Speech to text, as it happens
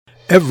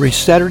Every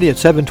Saturday at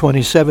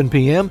 7:27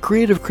 p.m.,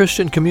 creative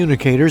Christian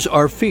communicators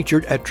are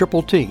featured at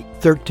Triple T,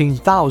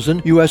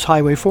 13,000 U.S.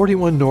 Highway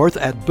 41 North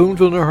at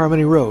Boonville New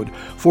Harmony Road,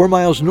 4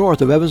 miles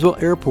north of Evansville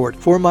Airport,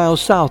 4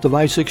 miles south of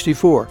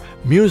I-64.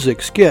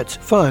 Music, skits,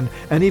 fun,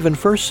 and even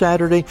first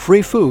Saturday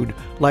free food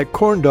like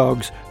corn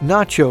dogs,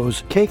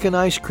 nachos, cake and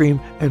ice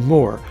cream, and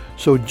more.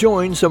 So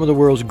join some of the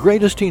world's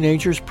greatest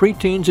teenagers,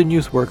 preteens, and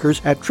youth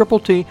workers at Triple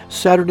T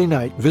Saturday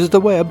night. Visit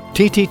the web,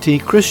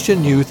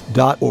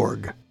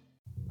 tttchristianyouth.org.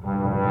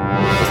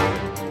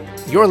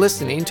 You're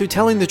listening to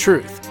Telling the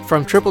Truth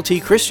from Triple T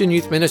Christian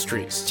Youth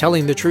Ministries,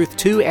 telling the truth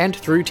to and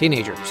through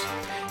teenagers.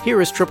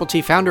 Here is Triple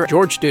T founder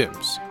George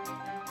Dooms.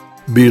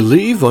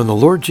 Believe on the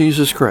Lord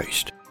Jesus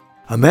Christ.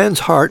 A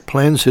man's heart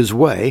plans his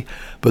way,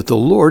 but the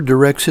Lord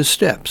directs his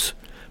steps.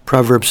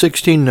 Proverbs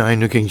 16:9,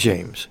 New King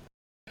James.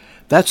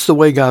 That's the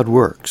way God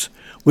works.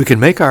 We can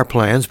make our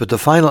plans, but the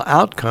final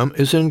outcome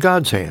is in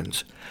God's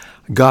hands.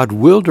 God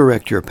will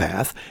direct your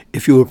path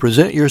if you will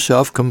present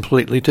yourself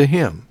completely to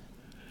Him.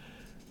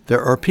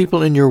 There are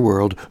people in your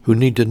world who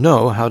need to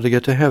know how to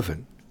get to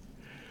heaven.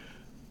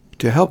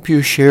 To help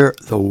you share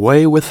the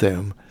way with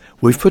them,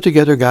 we've put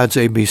together God's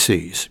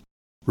ABCs.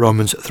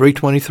 Romans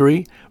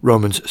 3:23,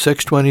 Romans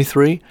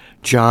 6:23,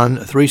 John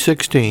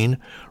 3:16,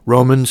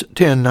 Romans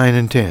 10:9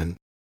 and 10.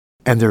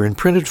 And they're in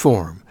printed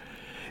form.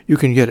 You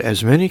can get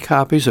as many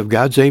copies of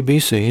God's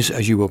ABCs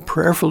as you will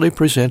prayerfully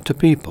present to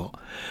people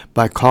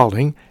by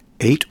calling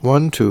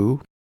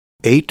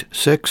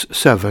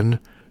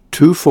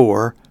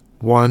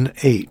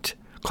 812-867-2418.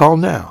 Call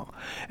now,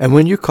 and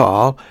when you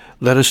call,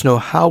 let us know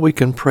how we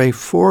can pray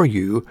for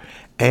you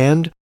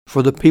and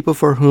for the people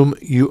for whom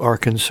you are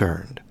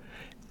concerned.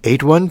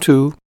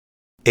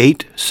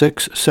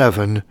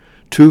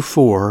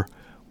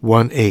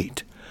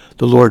 812-867-2418.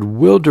 The Lord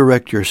will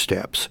direct your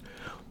steps.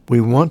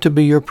 We want to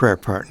be your prayer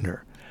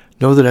partner.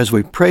 Know that as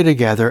we pray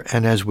together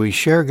and as we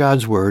share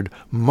God's Word,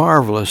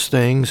 marvelous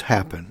things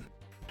happen.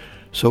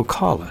 So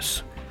call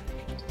us,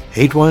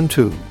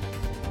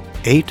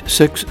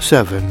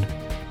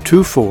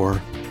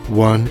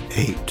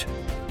 812-867-2418.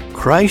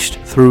 Christ,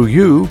 through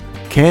you,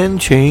 can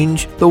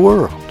change the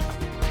world.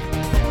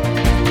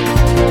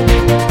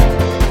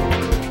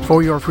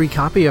 For your free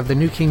copy of the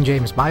New King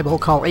James Bible,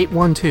 call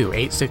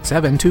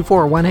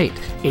 812-867-2418,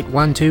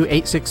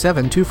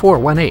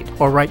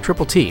 812-867-2418, or write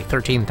Triple T,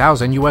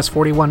 13,000 U.S.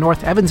 41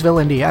 North, Evansville,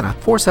 Indiana,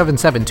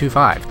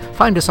 47725.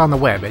 Find us on the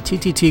web at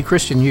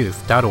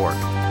tttchristianyouth.org.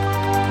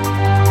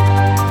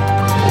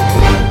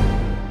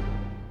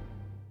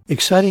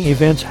 Exciting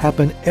events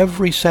happen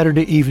every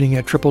Saturday evening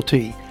at Triple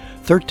T,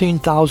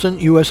 13,000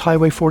 U.S.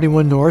 Highway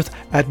 41 North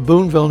at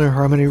Boonville New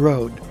Harmony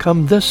Road.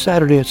 Come this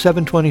Saturday at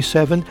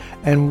 7:27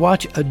 and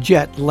watch a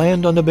jet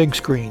land on the big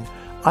screen.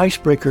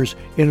 Icebreakers,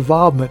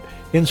 involvement,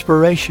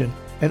 inspiration,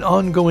 and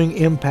ongoing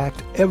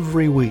impact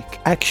every week.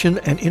 Action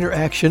and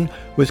interaction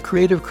with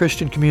creative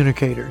Christian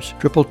communicators.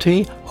 Triple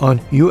T on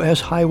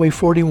U.S. Highway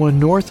 41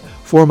 North,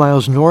 4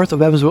 miles north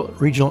of Evansville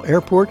Regional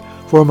Airport,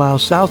 4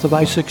 miles south of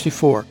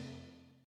I-64.